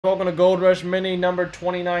Welcome to Gold Rush Mini number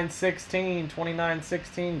 2916.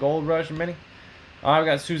 2916 Gold Rush Mini. Alright, we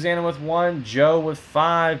got Susanna with 1, Joe with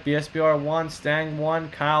 5, BSBR 1, Stang 1,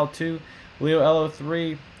 Kyle 2, Leo Elo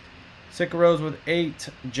 3, Sicarose with 8,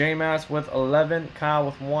 JMass with 11, Kyle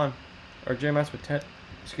with 1. Or JMass with 10.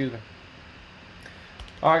 Excuse me.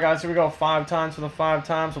 Alright, guys, here we go. 5 times for the 5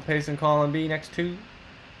 times. We'll paste and call and B. Next two.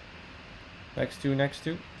 Next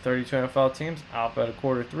two. 32 NFL teams. Alphabet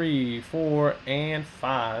quarter 3, 4, and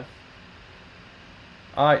 5.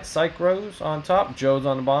 Alright, Psych Rose on top. Joe's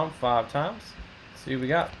on the bottom 5 times. Let's see what we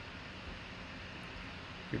got.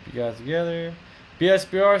 Group you guys together.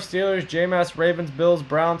 BSBR, Steelers, JMass, Ravens, Bills,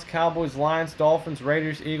 Browns, Cowboys, Lions, Dolphins,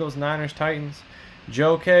 Raiders, Eagles, Niners, Titans.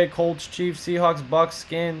 Joe K, Colts, Chiefs, Seahawks, Bucks,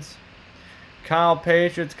 Skins. Kyle,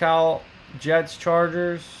 Patriots, Kyle, Jets,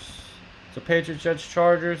 Chargers. So Patriots, Jets,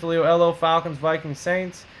 Chargers. Leo Elo, Falcons, Vikings,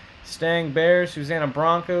 Saints. Stang, Bears. Susanna,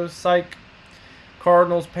 Broncos. Psych,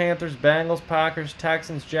 Cardinals, Panthers, Bengals, Packers,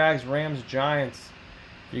 Texans, Jags, Rams, Giants.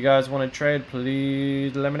 If you guys want to trade,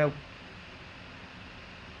 please let me know.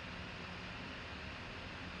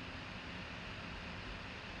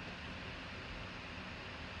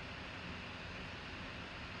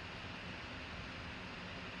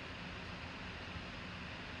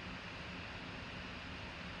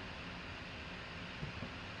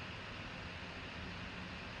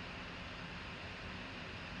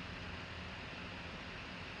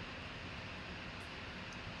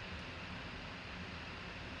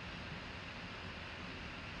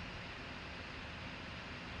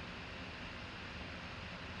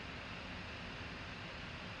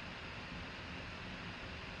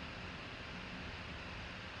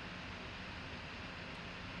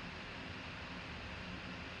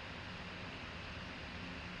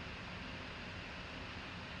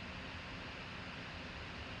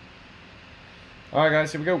 Alright,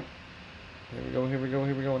 guys, here we go. Here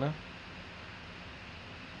we go now.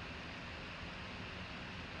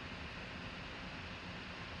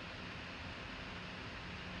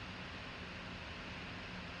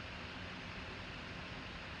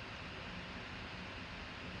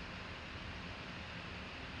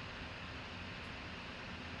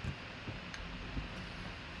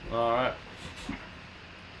 Alright.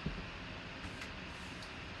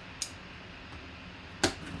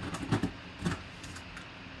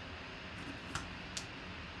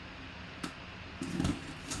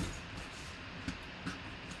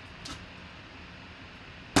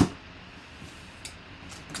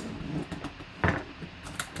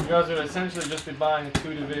 You guys would essentially just be buying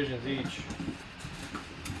 2 divisions each.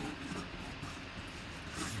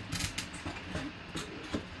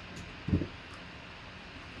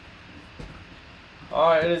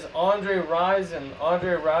 Alright, it is Andre Rison.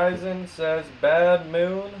 Andre Rison says Bad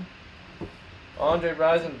Moon. Andre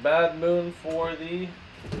Rison, Bad Moon for the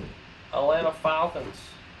Atlanta Falcons.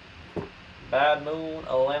 Bad Moon,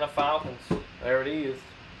 Atlanta Falcons. There it is.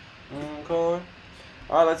 Okay.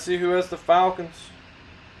 Alright, let's see who has the Falcons.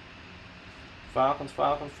 Falcons.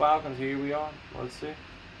 Here we are. Let's see.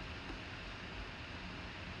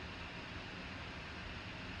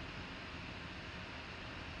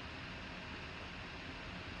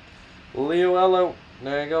 Leo Elo.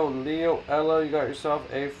 There you go. Leo Elo. You got yourself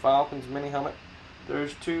a Falcons mini helmet.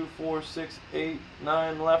 There's 2, 4, 6, 8,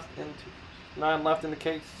 9 left in the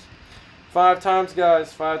case. 5 times,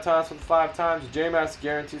 guys. 5 times for the 5 times. JMass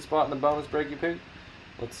guaranteed spot in the bonus break you pick.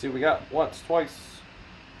 Let's see what we got. Once, twice.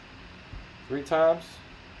 3 times,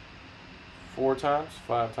 4 times,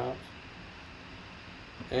 5 times,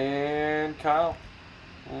 and Kyle.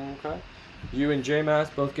 Okay, you and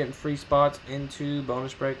JMass both getting free spots into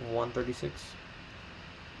bonus break 136.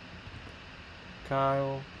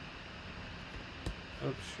 Kyle.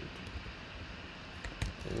 Oops, shoot.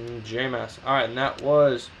 And JMass. All right, and that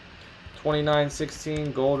was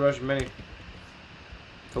 2916 Gold Rush Mini.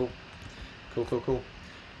 Cool.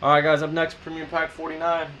 Alright, guys, up next, Premium Pack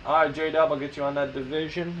 49. Alright, J-Dub, I'll get you on that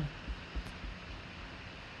division.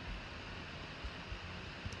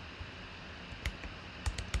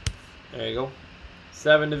 There you go.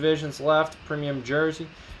 7 divisions left. Premium Jersey.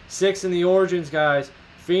 6 in the Origins, guys.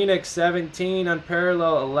 Phoenix, 17.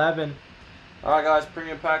 Unparalleled, 11. Alright, guys,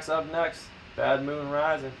 Premium Pack's up next. Bad Moon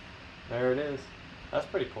Rising. There it is. That's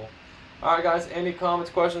pretty cool. Alright, guys, any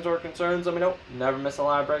comments, questions, or concerns, let me know. Never miss a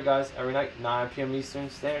live break, guys. Every night, 9 p.m.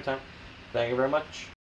 Eastern Standard Time. Thank you very much.